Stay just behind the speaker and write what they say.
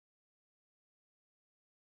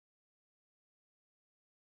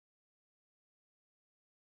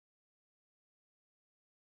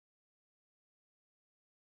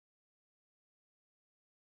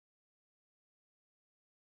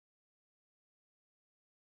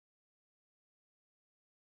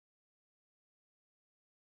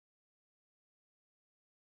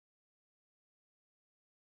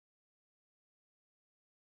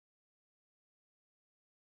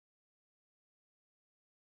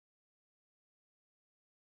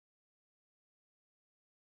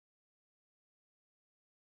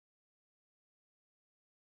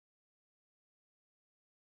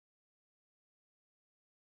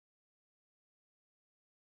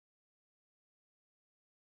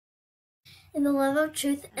in the love of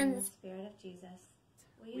truth and the Spirit of Jesus.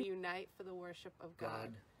 We unite for the worship of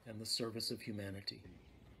God and the service of humanity.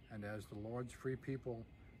 And as the Lord's free people,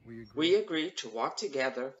 we agree to walk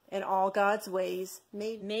together in all God's ways,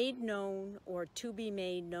 made known or to be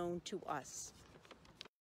made known to us.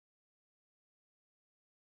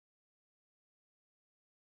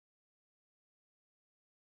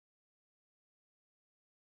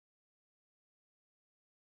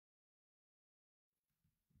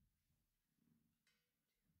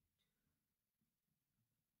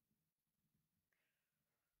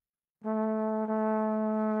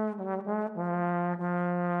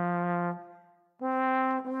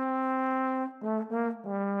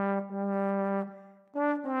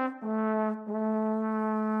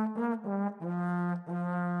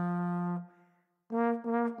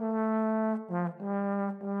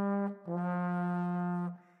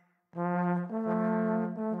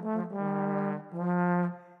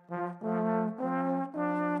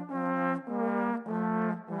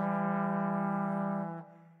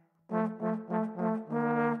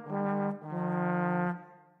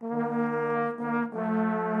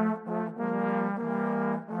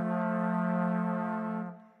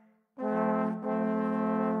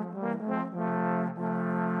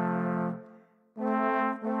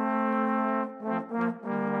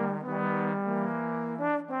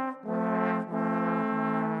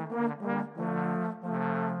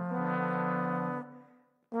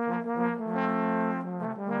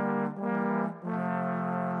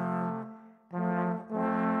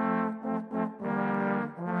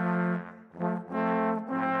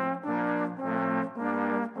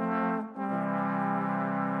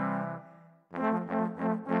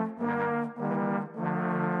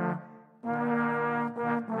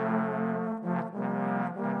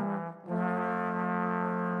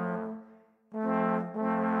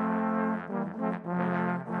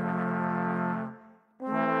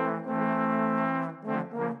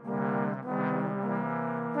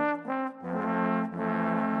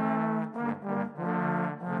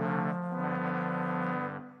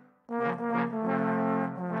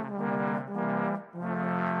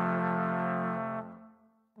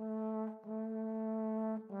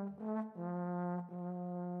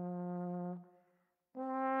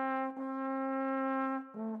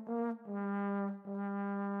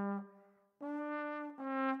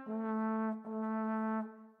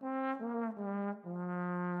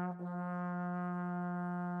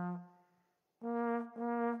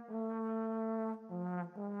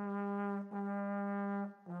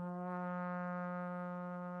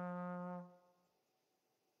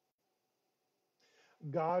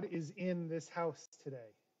 God is in this house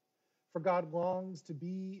today, for God longs to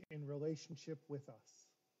be in relationship with us.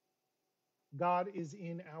 God is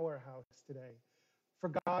in our house today,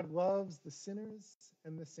 for God loves the sinners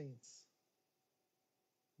and the saints.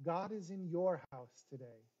 God is in your house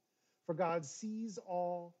today, for God sees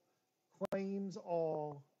all, claims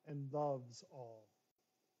all, and loves all.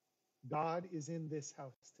 God is in this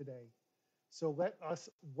house today, so let us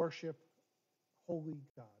worship holy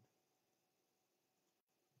God.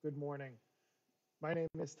 Good morning. My name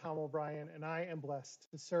is Tom O'Brien, and I am blessed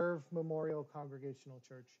to serve Memorial Congregational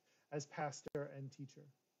Church as pastor and teacher.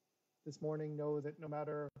 This morning, know that no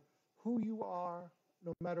matter who you are,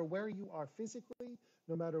 no matter where you are physically,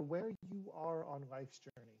 no matter where you are on life's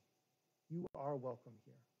journey, you are welcome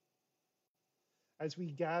here. As we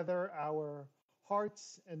gather our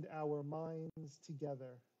hearts and our minds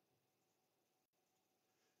together,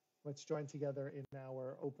 let's join together in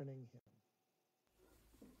our opening hymn.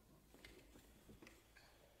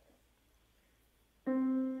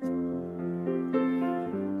 Praise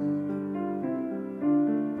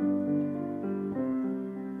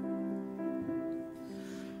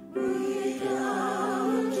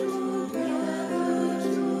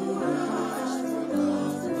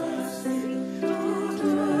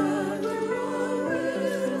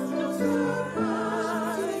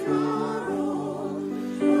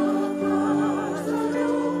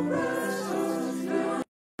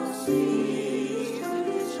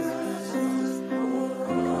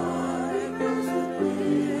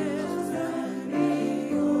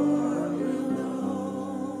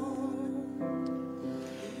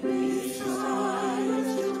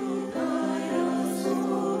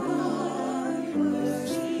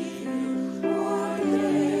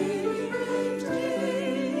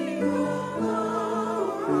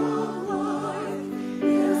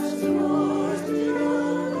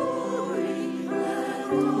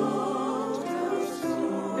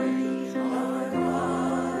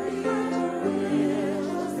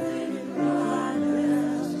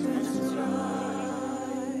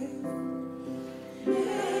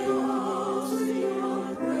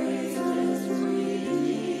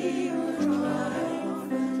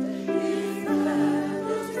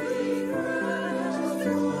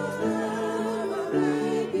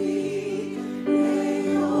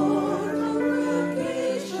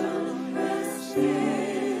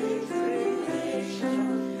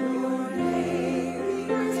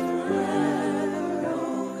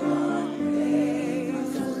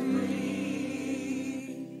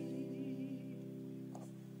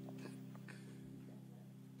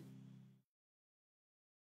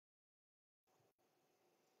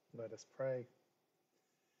Let us pray.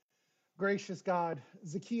 Gracious God,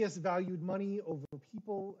 Zacchaeus valued money over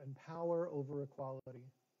people and power over equality.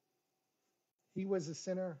 He was a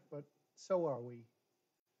sinner, but so are we.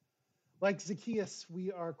 Like Zacchaeus,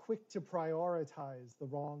 we are quick to prioritize the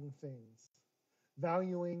wrong things,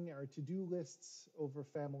 valuing our to-do lists over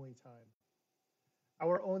family time,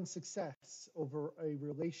 our own success over a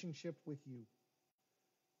relationship with you,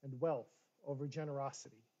 and wealth over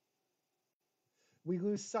generosity. We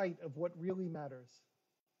lose sight of what really matters.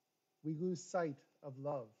 We lose sight of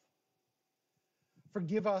love.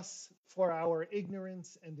 Forgive us for our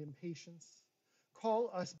ignorance and impatience.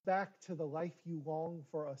 Call us back to the life you long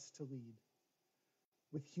for us to lead.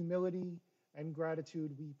 With humility and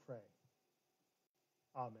gratitude we pray.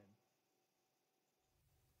 Amen.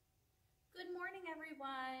 Good morning,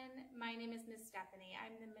 everyone. My name is Miss Stephanie.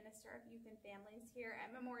 I'm the Minister of Youth and Families here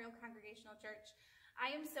at Memorial Congregational Church.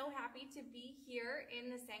 I am so happy to be here in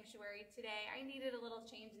the sanctuary today. I needed a little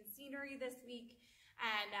change in scenery this week,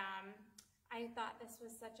 and I thought this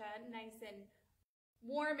was such a nice and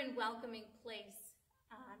warm and welcoming place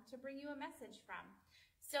to bring you a message from.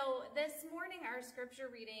 So this morning, our scripture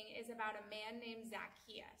reading is about a man named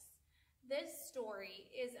Zacchaeus. This story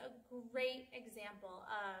is a great example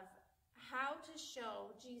of how to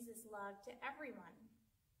show Jesus' love to everyone.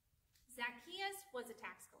 Zacchaeus was a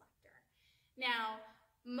tax collector. Now,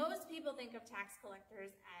 most people think of tax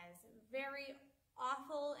collectors as very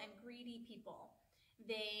awful and greedy people.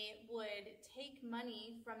 They would take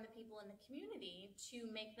money from the people in the community to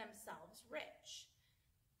make themselves rich.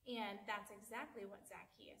 And that's exactly what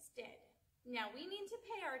Zacchaeus did. Now, we need to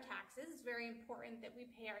pay our taxes. It's very important that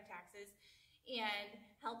we pay our taxes and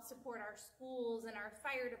help support our schools and our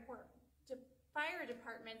fire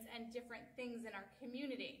departments and different things in our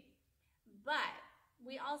community. But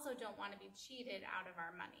we also don't want to be cheated out of our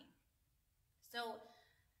money. So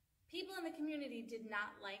people in the community did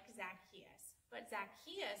not like Zacchaeus, but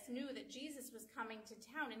Zacchaeus knew that Jesus was coming to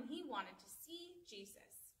town and he wanted to see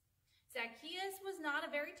Jesus. Zacchaeus was not a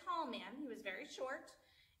very tall man. He was very short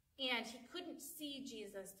and he couldn't see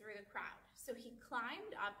Jesus through the crowd. So he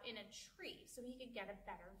climbed up in a tree so he could get a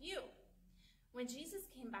better view. When Jesus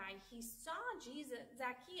came by, he saw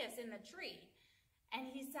Zacchaeus in the tree and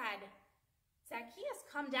he said, "Zacchaeus,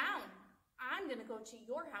 come down. I'm going to go to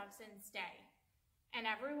your house and stay." And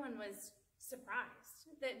everyone was surprised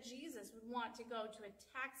that Jesus would want to go to a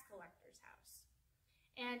tax collector's house.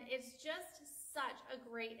 And it's just such a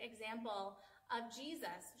great example of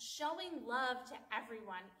Jesus showing love to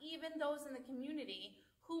everyone, even those in the community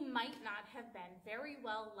who might not have been very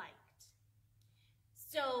well liked.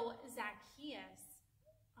 So Zacchaeus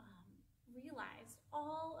realized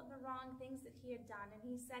all of the wrong things that he had done, and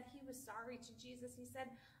he said he was sorry to Jesus. He said,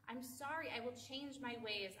 "I'm sorry, I will change my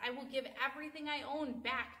ways. I will give everything I own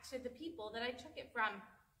back to the people that I took it from."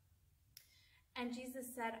 And Jesus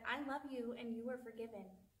said, "I love you and you are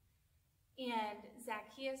forgiven." And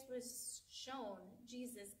Zacchaeus was shown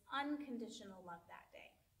Jesus' unconditional love that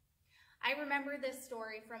day. I remember this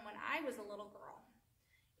story from when I was a little girl.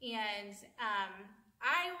 And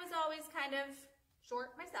I was always kind of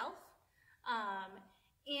short myself.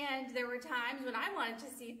 And there were times when I wanted to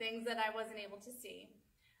see things that I wasn't able to see.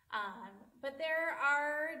 But there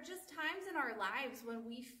are just times in our lives when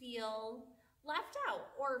we feel left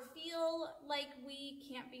out or feel like we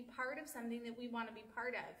can't be part of something that we want to be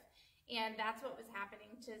part of. And that's what was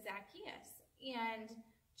happening to Zacchaeus. And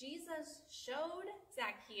Jesus showed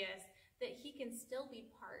Zacchaeus that he can still be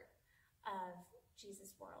part of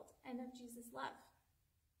Jesus' world and of Jesus' love.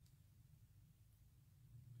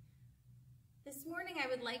 This morning, I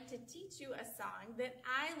would like to teach you a song that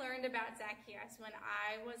I learned about Zacchaeus when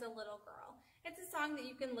I was a little girl. It's a song that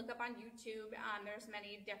you can look up on YouTube. There's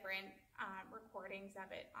many different recordings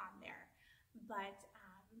of it on there. But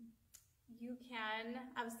you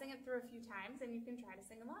can, I'll sing it through a few times and you can try to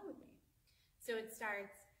sing along with me. So it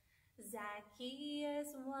starts,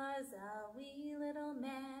 Zacchaeus was a wee little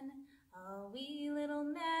man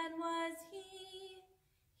was he.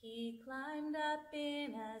 He climbed up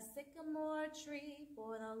in a sycamore tree,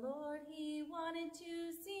 for the Lord he wanted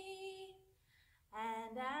to see.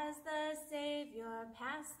 And as the Savior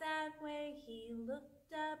passed that way, he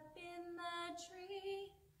looked up in the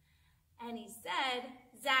tree. And he said,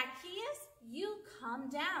 "Zacchaeus, you come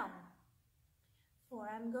down, for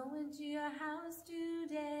I'm going to your house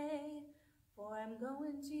today. For I'm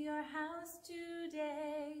going to your house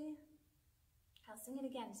today." I'll sing it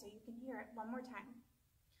again so you can hear it one more time.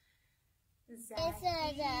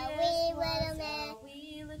 Zacchaeus was a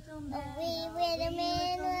wee little man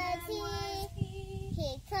was he.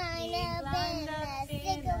 He climbed up in a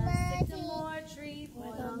sycamore tree,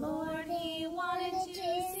 for the Lord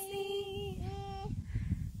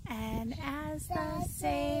And as the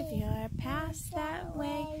Savior passed that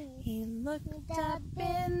way, he looked up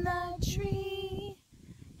in the tree,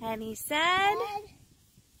 and he said,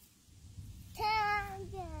 "Turn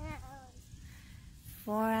down,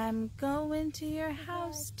 for I'm going to your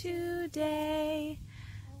house today,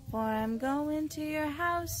 for I'm going to your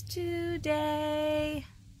house today."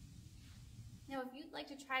 Now, if you'd like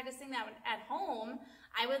to try to sing that one at home,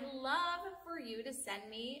 I would love for you to send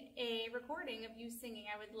me a recording of you singing.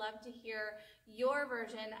 I would love to hear your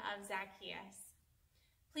version of Zacchaeus.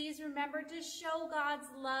 Please remember to show God's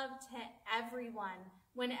love to everyone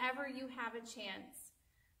whenever you have a chance.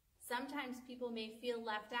 Sometimes people may feel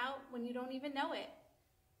left out when you don't even know it,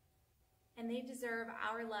 and they deserve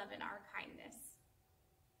our love and our kindness.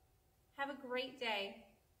 Have a great day.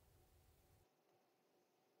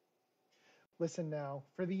 Listen now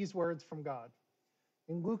for these words from God.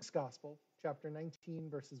 In Luke's Gospel, chapter 19,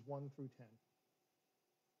 verses 1 through 10.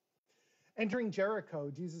 Entering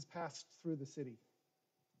Jericho, Jesus passed through the city.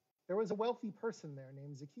 There was a wealthy person there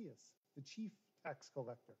named Zacchaeus, the chief tax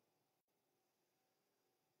collector.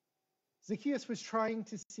 Zacchaeus was trying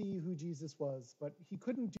to see who Jesus was, but he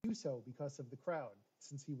couldn't do so because of the crowd,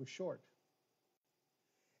 since he was short.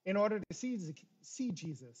 In order to see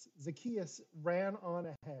Jesus, Zacchaeus ran on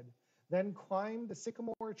ahead, then climbed a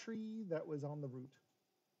sycamore tree that was on the route.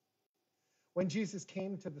 When Jesus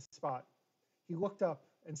came to the spot, he looked up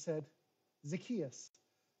and said, "Zacchaeus,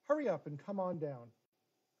 hurry up and come on down.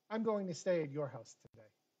 I'm going to stay at your house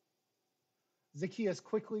today." Zacchaeus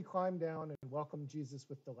quickly climbed down and welcomed Jesus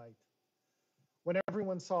with delight. When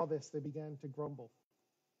everyone saw this, they began to grumble.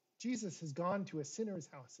 "Jesus has gone to a sinner's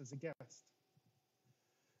house as a guest."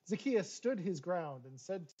 Zacchaeus stood his ground and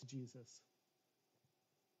said to Jesus,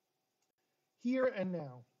 "Here and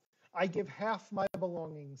now, I give half my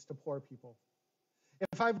belongings to poor people.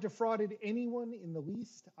 If I've defrauded anyone in the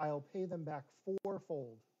least, I'll pay them back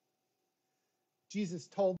fourfold." Jesus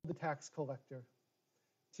told the tax collector,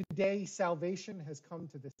 "Today salvation has come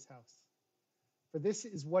to this house, for this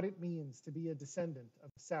is what it means to be a descendant of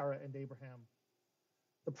Sarah and Abraham.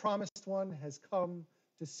 The promised one has come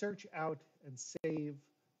to search out and save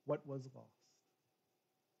what was lost."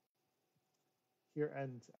 Here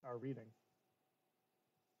ends our reading.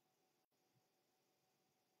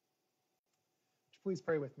 Please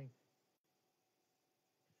pray with me.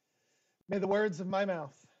 May the words of my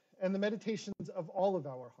mouth and the meditations of all of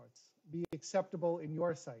our hearts be acceptable in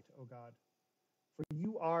your sight, O God, for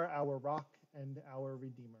you are our rock and our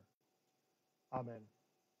Redeemer. Amen.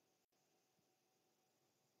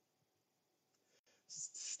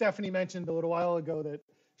 Stephanie mentioned a little while ago that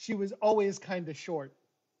she was always kind of short,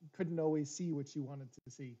 couldn't always see what she wanted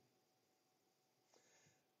to see.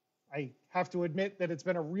 I have to admit that it's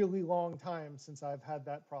been a really long time since I've had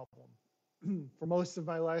that problem. For most of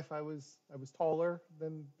my life, I was taller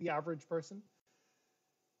than the average person.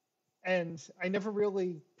 And I never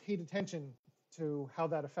really paid attention to how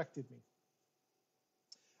that affected me.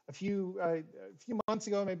 A few months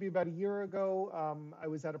ago, maybe about a year ago, I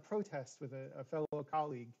was at a protest with a fellow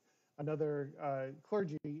colleague, another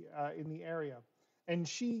clergy in the area. And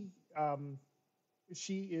she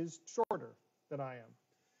is shorter than I am.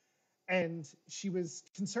 And she was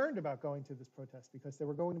concerned about going to this protest because there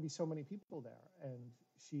were going to be so many people there. And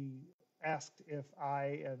she asked if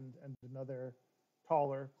I and another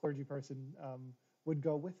taller clergy person would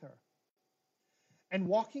go with her. And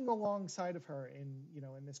walking alongside of her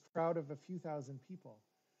in this crowd of a few thousand people,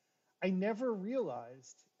 I never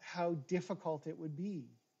realized how difficult it would be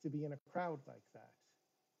to be in a crowd like that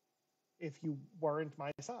if you weren't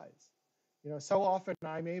my size. So often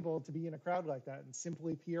I'm able to be in a crowd like that and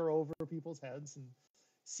simply peer over people's heads and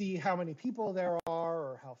see how many people there are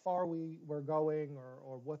or how far we're going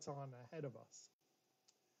or what's on ahead of us.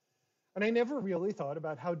 And I never really thought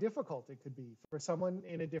about how difficult it could be for someone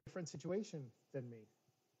in a different situation than me.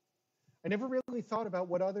 I never really thought about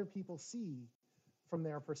what other people see from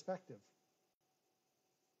their perspective.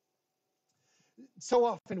 So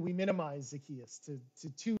often we minimize Zacchaeus to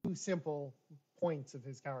two simple points of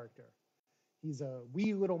his character. He's a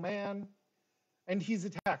wee little man, and he's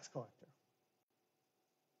a tax collector.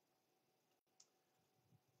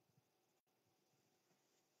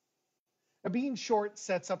 Now, being short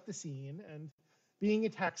sets up the scene, and being a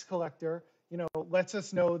tax collector, lets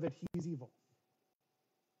us know that he's evil.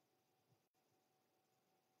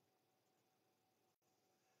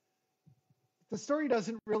 The story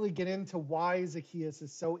doesn't really get into why Zacchaeus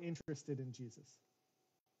is so interested in Jesus,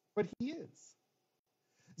 but he is.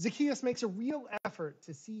 Zacchaeus makes a real effort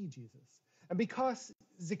to see Jesus. And because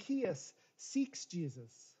Zacchaeus seeks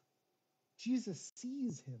Jesus, Jesus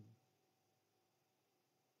sees him.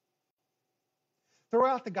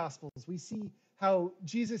 Throughout the Gospels, we see how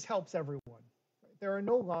Jesus helps everyone. There are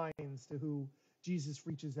no lines to who Jesus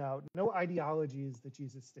reaches out, no ideologies that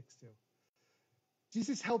Jesus sticks to.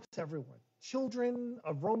 Jesus helps everyone. Children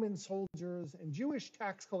of Roman soldiers and Jewish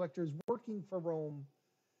tax collectors working for Rome.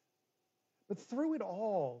 But through it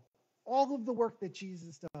all of the work that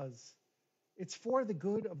Jesus does, it's for the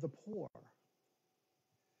good of the poor.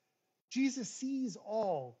 Jesus sees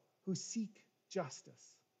all who seek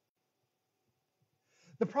justice.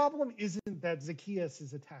 The problem isn't that Zacchaeus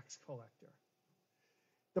is a tax collector.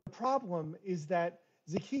 The problem is that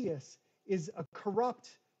Zacchaeus is a corrupt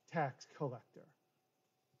tax collector.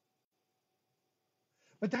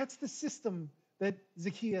 But that's the system that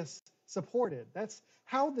Zacchaeus supported. That's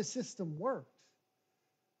how the system worked.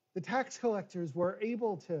 The tax collectors were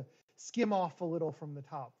able to skim off a little from the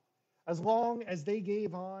top. As long as they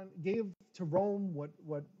gave to Rome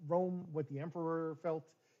what the emperor felt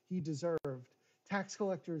he deserved, tax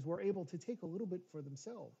collectors were able to take a little bit for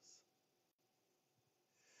themselves.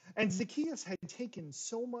 And Zacchaeus had taken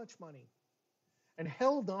so much money and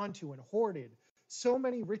held on to and hoarded so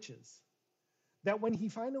many riches that when he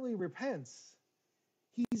finally repents,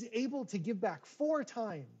 he's able to give back 4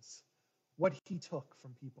 times what he took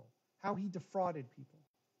from people, how he defrauded people.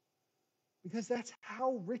 Because that's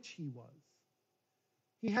how rich he was.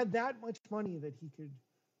 He had that much money that he could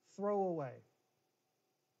throw away.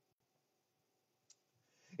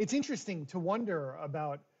 It's interesting to wonder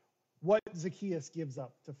about what Zacchaeus gives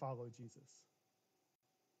up to follow Jesus.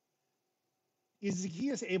 Is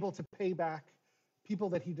Zacchaeus able to pay back people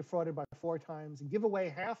that he defrauded by 4 times and give away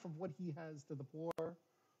half of what he has to the poor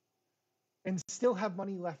and still have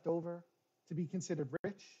money left over to be considered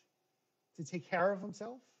rich, to take care of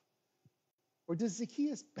himself? Or does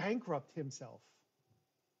Zacchaeus bankrupt himself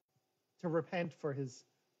to repent for his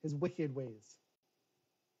wicked ways?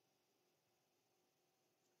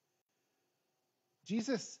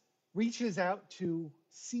 Jesus reaches out to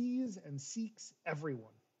seize and seeks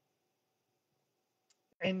everyone.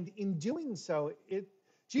 And in doing so,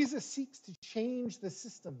 Jesus seeks to change the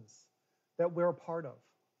systems that we're a part of.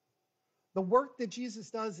 The work that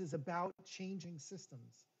Jesus does is about changing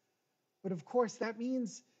systems. But of course, that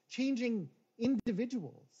means changing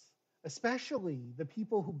individuals, especially the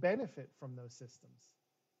people who benefit from those systems.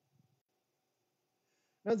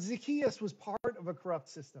 Now, Zacchaeus was part of a corrupt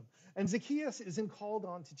system, and Zacchaeus isn't called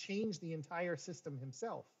on to change the entire system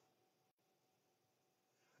himself.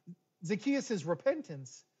 Zacchaeus'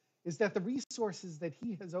 repentance is that the resources that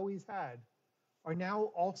he has always had are now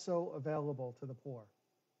also available to the poor.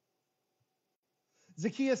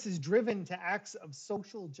 Zacchaeus is driven to acts of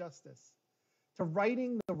social justice, to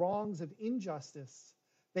righting the wrongs of injustice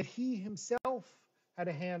that he himself had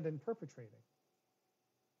a hand in perpetrating.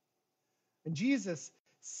 And Jesus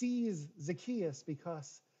sees Zacchaeus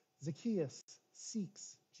because Zacchaeus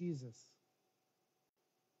seeks Jesus.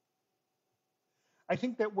 I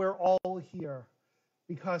think that we're all here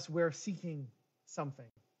because we're seeking something.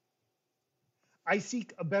 I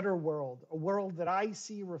seek a better world, a world that I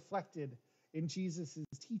see reflected in Jesus'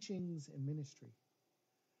 teachings and ministry.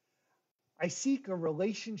 I seek a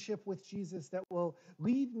relationship with Jesus that will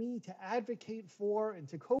lead me to advocate for and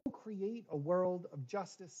to co-create a world of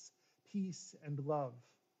justice, peace, and love.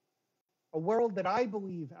 A world that I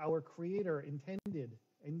believe our Creator intended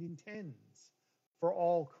and intends for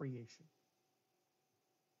all creation.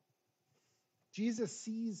 Jesus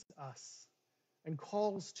sees us and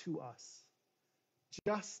calls to us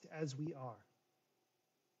just as we are.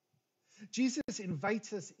 Jesus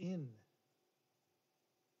invites us in.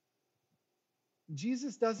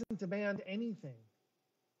 Jesus doesn't demand anything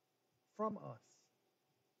from us.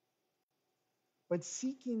 But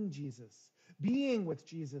seeking Jesus, being with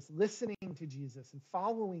Jesus, listening to Jesus, and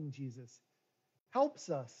following Jesus helps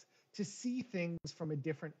us to see things from a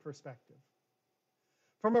different perspective.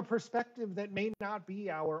 From a perspective that may not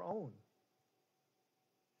be our own.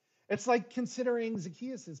 It's like considering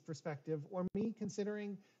Zacchaeus' perspective or me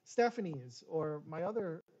considering Stephanie's or my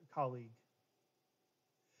other colleague.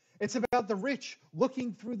 It's about the rich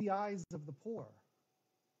looking through the eyes of the poor.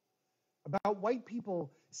 About white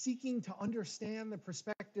people seeking to understand the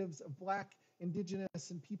perspectives of Black,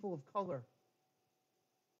 Indigenous, and people of color.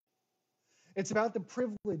 It's about the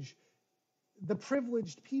privileged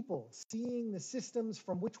people seeing the systems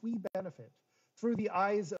from which we benefit through the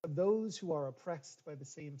eyes of those who are oppressed by the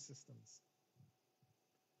same systems.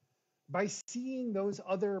 By seeing those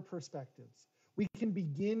other perspectives, we can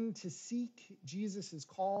begin to seek Jesus'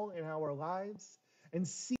 call in our lives and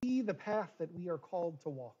see the path that we are called to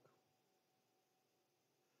walk.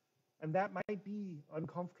 And that might be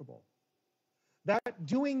uncomfortable. That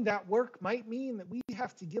doing that work might mean that we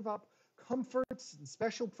have to give up comforts and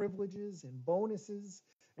special privileges and bonuses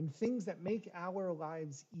and things that make our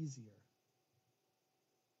lives easier.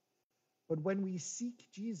 But when we seek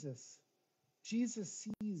Jesus, Jesus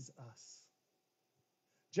sees us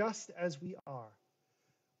just as we are,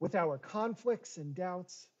 with our conflicts and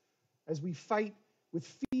doubts, as we fight with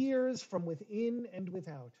fears from within and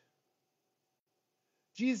without.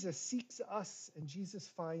 Jesus seeks us and Jesus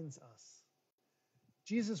finds us.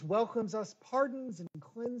 Jesus welcomes us, pardons and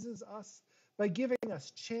cleanses us by giving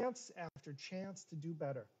us chance after chance to do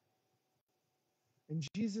better. And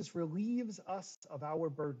Jesus relieves us of our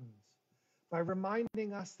burdens by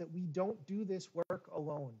reminding us that we don't do this work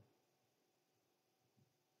alone.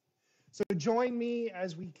 So join me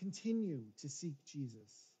as we continue to seek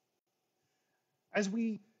Jesus, as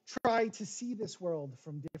we try to see this world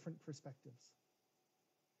from different perspectives.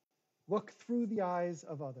 Look through the eyes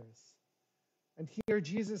of others and hear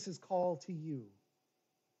Jesus' call to you.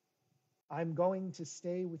 I'm going to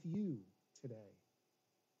stay with you today.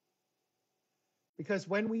 Because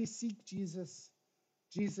when we seek Jesus,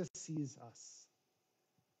 Jesus sees us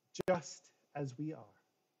just as we are.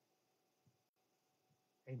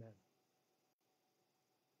 Amen.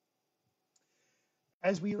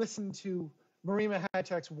 As we listen to Marie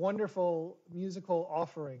Mahatek's wonderful musical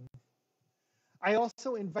offering, I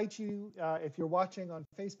also invite you, if you're watching on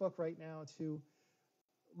Facebook right now, to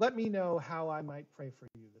let me know how I might pray for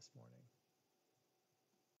you this morning.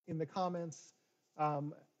 In the comments,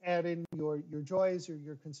 add in your joys or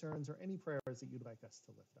your concerns or any prayers that you'd like us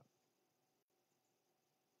to lift up.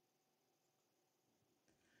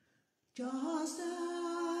 Just as I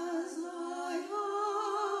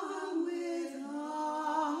am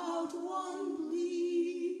without one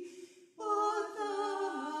plea, but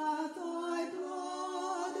that thy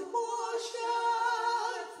blood was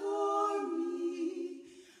shed for me,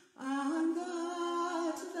 and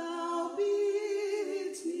that thou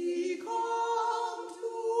bidst me come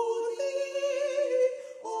to thee,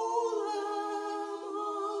 O Lamb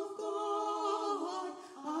of God,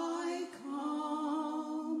 I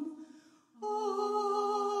come. I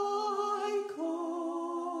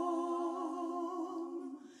come,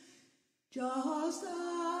 just as I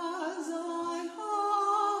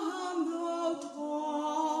am, though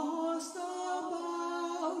tossed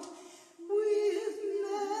about with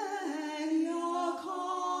many a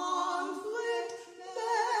conflict,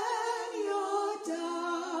 many a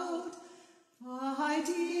doubt,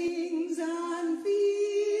 fightings and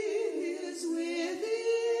fears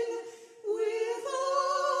within,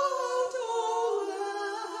 without, O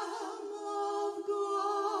Lamb of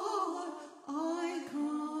God, I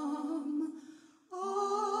come,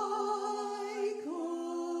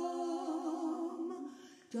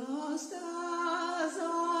 just as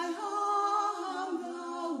I am,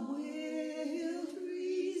 thou wilt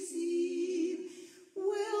receive,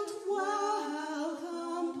 wilt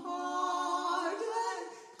welcome, pardon,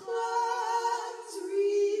 cleanse,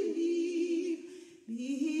 relieve,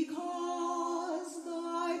 because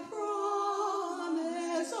thy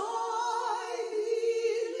promise I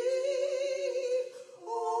believe, O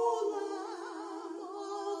Lamb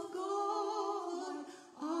of God,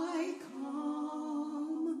 I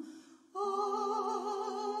come,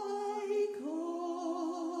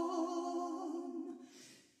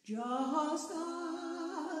 just as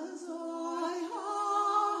I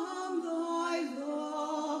am, thy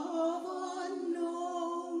love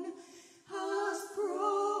unknown has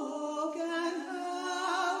broken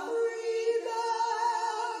every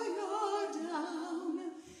barrier down,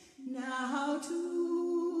 now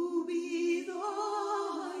to be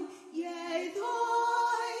thine, yea,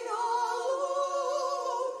 thine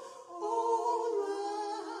alone, O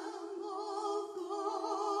Lamb of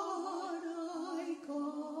God, I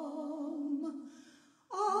come,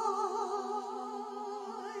 I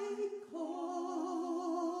come.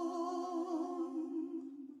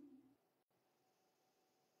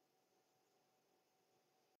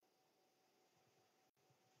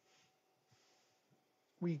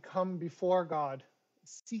 We come before God,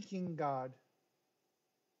 seeking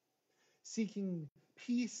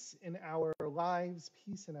peace in our lives,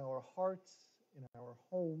 peace in our hearts, in our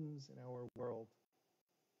homes, in our world.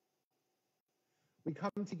 We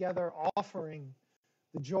come together offering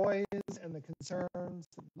the joys and the concerns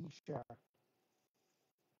that we share.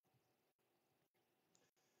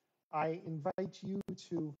 I invite you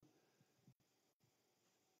to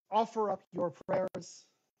offer up your prayers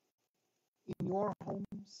in your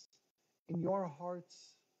homes, in your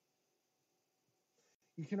hearts.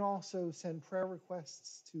 You can also send prayer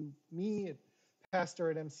requests to me at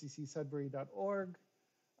pastor@mccsudbury.org.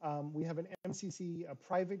 We have an MCC, a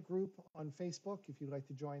private group on Facebook. If you'd like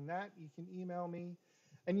to join that, you can email me.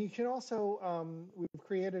 And you can also, we've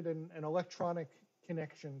created an electronic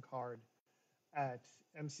connection card at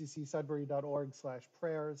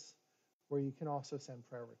mccsudbury.org/prayers, where you can also send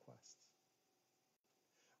prayer requests.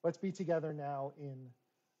 Let's be together now in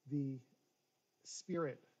the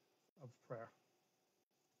spirit of prayer.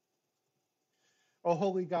 O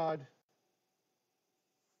holy God,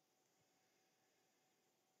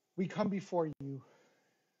 we come before you.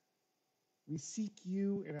 We seek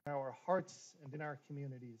you in our hearts and in our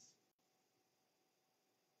communities.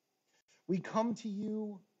 We come to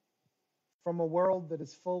you from a world that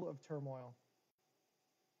is full of turmoil,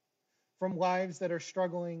 from lives that are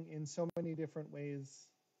struggling in so many different ways.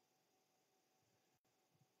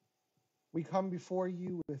 We come before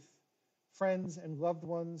you with friends and loved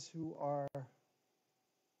ones who are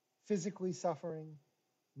physically suffering,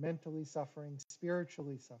 mentally suffering,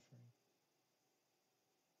 spiritually suffering.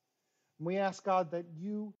 And we ask, God, that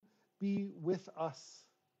you be with us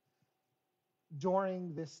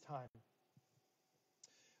during this time,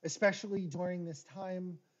 especially during this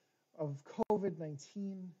time of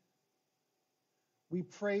COVID-19. We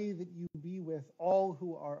pray that you be with all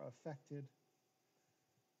who are affected,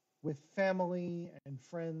 with family and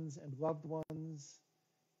friends and loved ones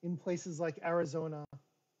in places like Arizona,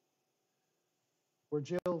 where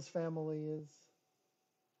Jill's family is,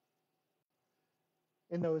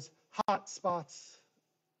 in those hot spots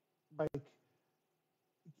like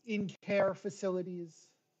in care facilities,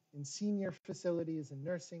 in senior facilities and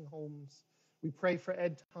nursing homes. We pray for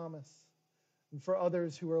Ed Thomas and for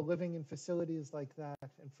others who are living in facilities like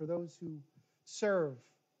that, and for those who serve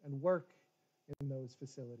and work in those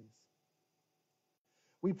facilities.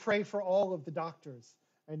 We pray for all of the doctors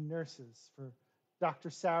and nurses, for Dr.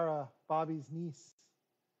 Sarah, Bobby's niece,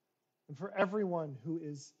 and for everyone who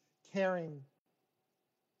is caring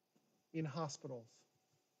in hospitals.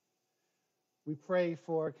 We pray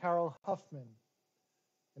for Carol Huffman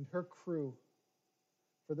and her crew,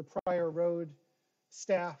 for the Pryor Road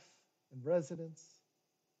staff and residents,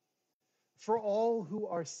 for all who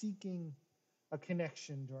are seeking a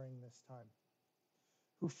connection during this time,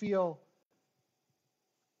 who feel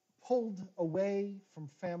pulled away from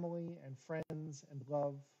family and friends and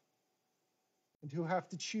love, and who have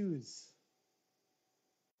to choose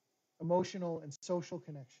emotional and social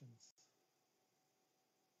connections,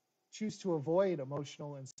 choose to avoid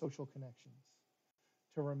emotional and social connections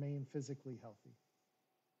to remain physically healthy.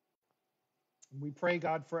 And we pray,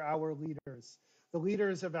 God, for our leaders, the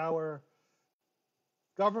leaders of our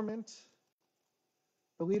government,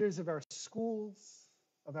 the leaders of our schools,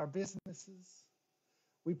 of our businesses.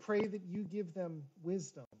 We pray that you give them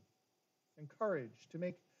wisdom and courage to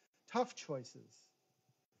make tough choices,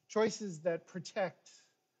 choices that protect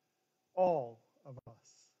all of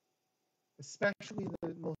us, especially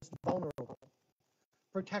the most vulnerable.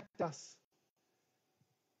 Protect us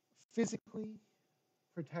physically,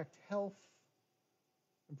 protect health,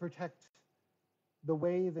 and protect the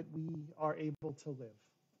way that we are able to live.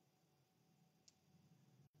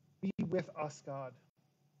 Be with us, God.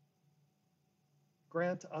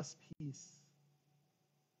 Grant us peace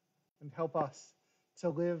and help us to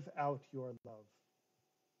live out your love.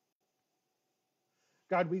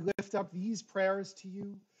 God, we lift up these prayers to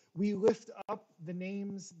you. We lift up the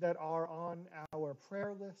names that are on our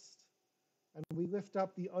prayer list, and we lift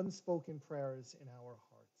up the unspoken prayers in our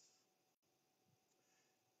hearts.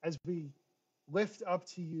 As we lift up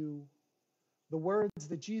to you the words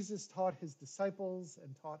that Jesus taught his disciples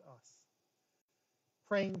and taught us,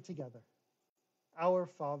 praying together, Our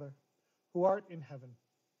Father, who art in heaven,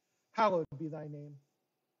 hallowed be thy name.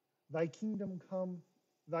 Thy kingdom come,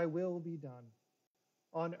 thy will be done,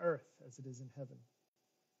 on earth as it is in heaven.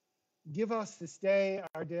 Give us this day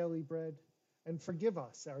our daily bread, and forgive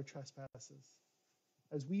us our trespasses,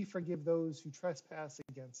 as we forgive those who trespass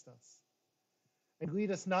against us. And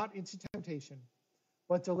lead us not into temptation,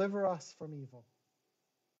 but deliver us from evil.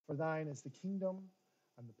 For thine is the kingdom,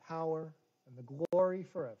 and the power, and the glory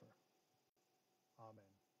forever. Amen.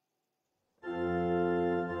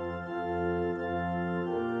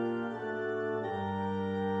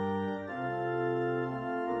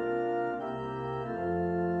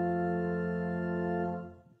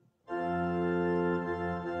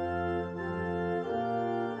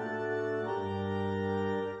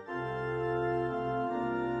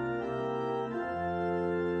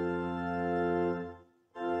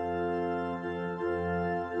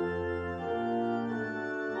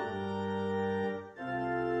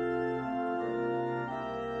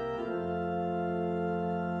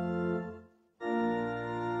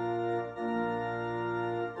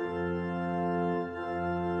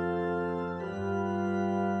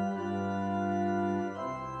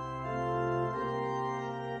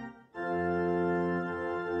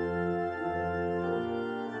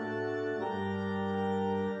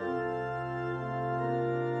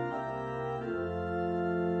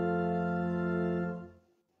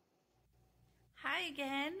 Hi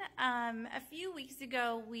again. A few weeks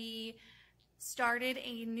ago, we started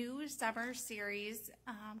a new summer series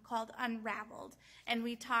called Unraveled, and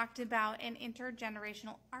we talked about an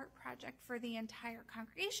intergenerational art project for the entire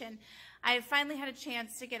congregation. I have finally had a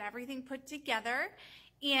chance to get everything put together,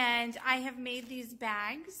 and I have made these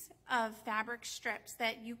bags of fabric strips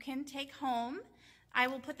that you can take home. I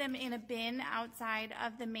will put them in a bin outside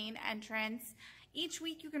of the main entrance. Each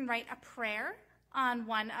week you can write a prayer on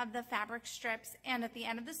one of the fabric strips, and at the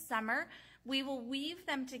end of the summer, we will weave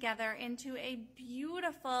them together into a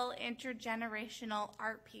beautiful intergenerational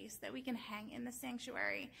art piece that we can hang in the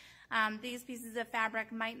sanctuary. These pieces of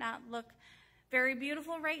fabric might not look very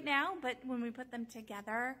beautiful right now, but when we put them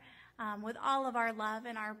together with all of our love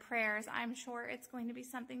and our prayers, I'm sure it's going to be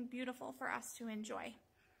something beautiful for us to enjoy.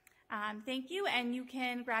 Thank you, and you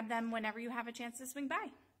can grab them whenever you have a chance to swing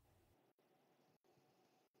by.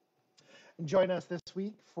 Join us this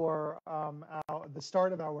week for the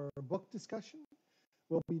start of our book discussion.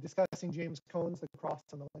 We'll be discussing James Cone's The Cross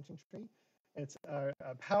and the Lynching Tree. It's a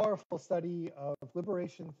powerful study of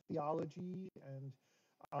liberation theology and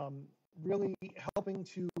really helping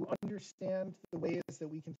to understand the ways that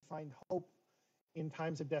we can find hope in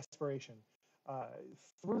times of desperation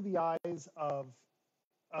through the eyes of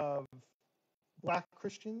Black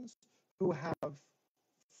Christians who have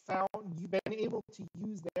been able to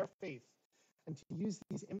use their faith and to use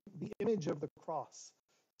the image of the cross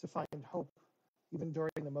to find hope even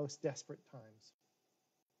during the most desperate times.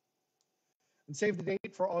 And save the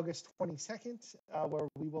date for August 22nd, where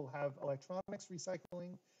we will have electronics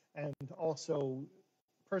recycling and also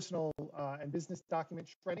personal and business document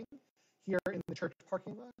shredding here in the church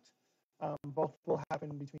parking lot. Both will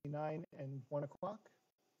happen between 9 and 1 o'clock.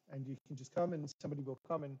 And you can just come and somebody will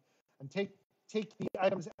come and take the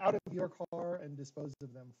items out of your car and dispose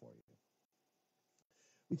of them for you.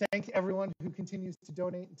 We thank everyone who continues to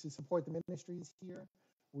donate and to support the ministries here.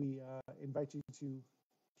 We invite you to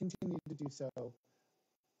continue to do so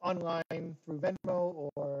online through Venmo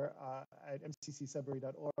or at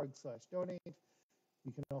mccsudbury.org/donate.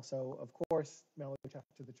 You can also, of course, mail a check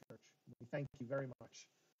to the church. We thank you very much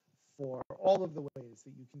for all of the ways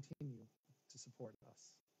that you continue to support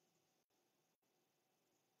us.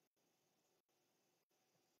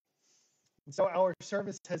 And so our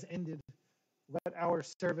service has ended. Let our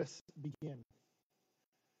service begin.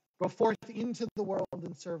 Go forth into the world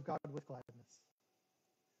and serve God with gladness.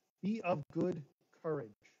 Be of good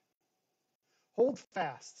courage. Hold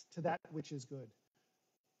fast to that which is good.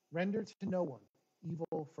 Render to no one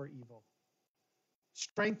evil for evil.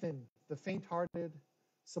 Strengthen the faint-hearted.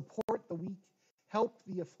 Support the weak. Help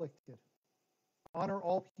the afflicted. Honor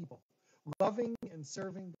all people. Loving and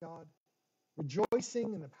serving God.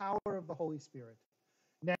 Rejoicing in the power of the Holy Spirit.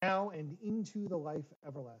 Now and into the life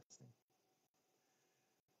everlasting.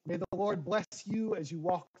 May the Lord bless you as you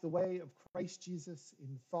walk the way of Christ Jesus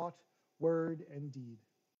in thought, word, and deed.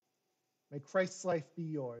 May Christ's life be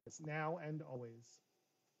yours now and always.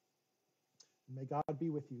 May God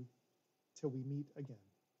be with you till we meet again.